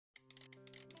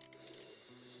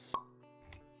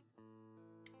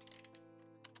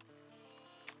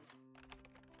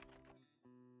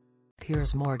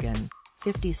Piers Morgan,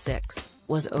 56,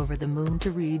 was over the moon to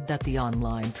read that the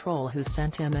online troll who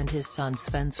sent him and his son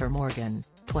Spencer Morgan,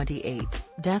 28,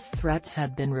 death threats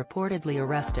had been reportedly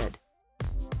arrested.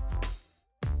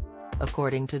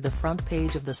 According to the front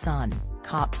page of The Sun,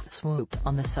 cops swooped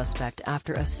on the suspect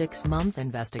after a 6-month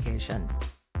investigation.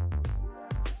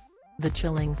 The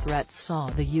chilling threats saw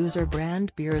the user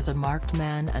brand Piers a marked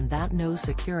man and that no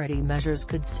security measures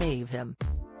could save him.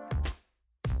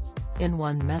 In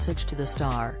one message to the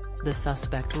star, the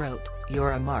suspect wrote,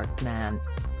 "You're a marked man.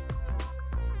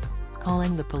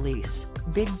 Calling the police,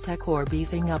 big tech or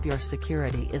beefing up your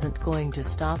security isn't going to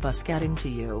stop us getting to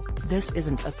you. This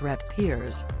isn't a threat,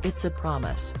 Piers, it's a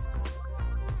promise.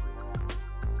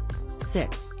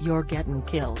 Sick, you're getting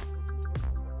killed."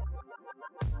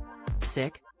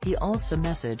 Sick, he also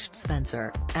messaged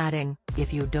Spencer, adding,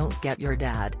 "If you don't get your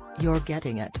dad, you're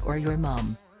getting it, or your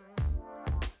mum."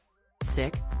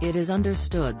 Sick, it is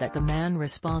understood that the man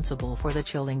responsible for the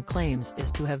chilling claims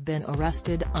is to have been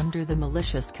arrested under the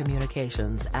Malicious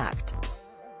Communications Act.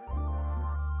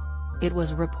 It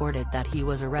was reported that he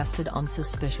was arrested on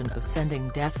suspicion of sending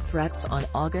death threats on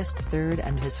August 3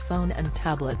 and his phone and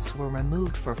tablets were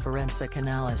removed for forensic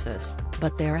analysis,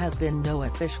 but there has been no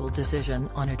official decision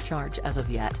on a charge as of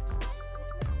yet.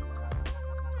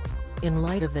 In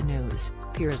light of the news,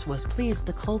 Piers was pleased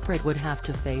the culprit would have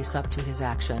to face up to his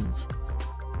actions.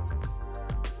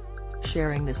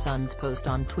 Sharing the Sun's post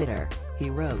on Twitter, he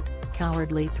wrote,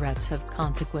 "Cowardly threats have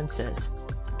consequences."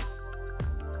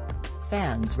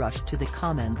 Fans rushed to the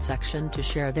comment section to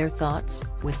share their thoughts,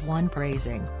 with one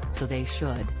praising, "So they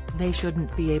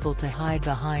shouldn't be able to hide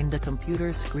behind a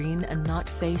computer screen and not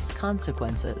face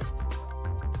consequences."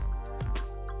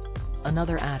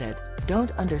 Another added,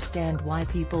 "Don't understand why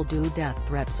people do death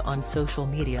threats on social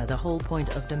media. The whole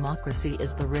point of democracy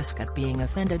is the risk at being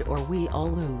offended or we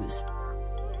all lose.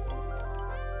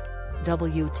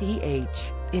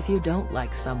 WTH, if you don't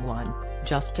like someone,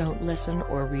 just don't listen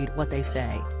or read what they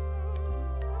say.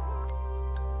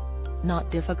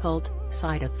 Not difficult,"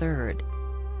 sighed a third.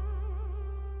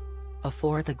 A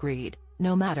fourth agreed,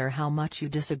 "No matter how much you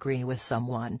disagree with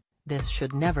someone, this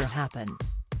should never happen.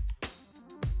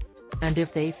 And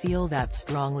if they feel that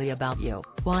strongly about you,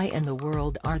 why in the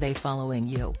world are they following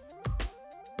you?"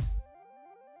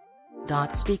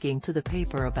 Speaking to the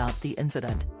paper about the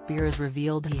incident, Piers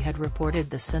revealed he had reported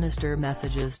the sinister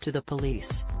messages to the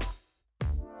police.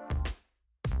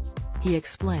 He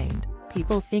explained,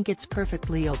 "People think it's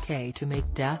perfectly okay to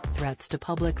make death threats to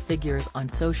public figures on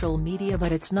social media,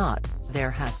 but it's not.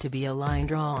 There has to be a line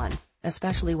drawn,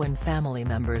 especially when family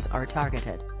members are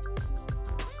targeted.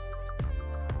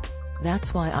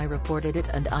 That's why I reported it,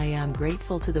 and I am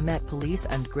grateful to the Met Police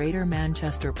and Greater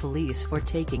Manchester Police for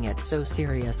taking it so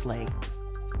seriously."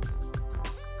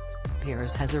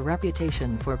 Piers has a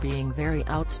reputation for being very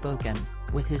outspoken,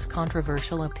 with his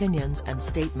controversial opinions and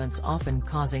statements often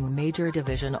causing major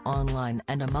division online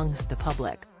and amongst the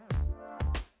public.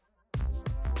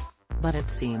 But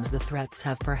it seems the threats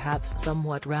have perhaps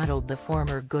somewhat rattled the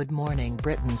former Good Morning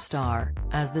Britain star,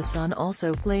 as The Sun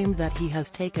also claimed that he has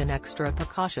taken extra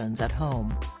precautions at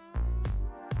home.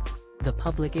 The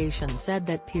publication said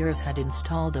that Piers had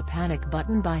installed a panic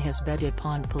button by his bed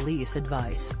upon police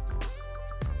advice.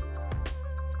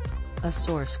 A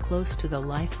source close to the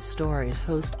Life Stories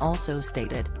host also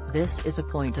stated, "This is a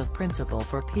point of principle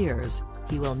for Piers,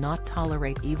 he will not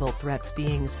tolerate evil threats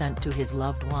being sent to his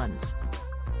loved ones."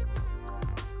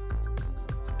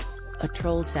 A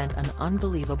troll sent an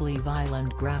unbelievably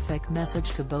violent graphic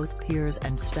message to both Piers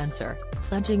and Spencer,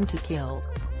 pledging to kill.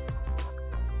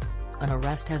 An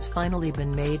arrest has finally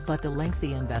been made, but the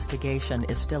lengthy investigation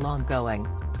is still ongoing.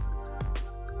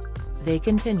 They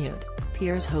continued,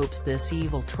 "Piers hopes this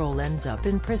evil troll ends up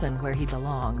in prison where he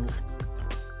belongs.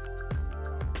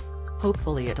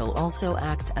 Hopefully it'll also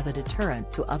act as a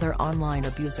deterrent to other online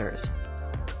abusers."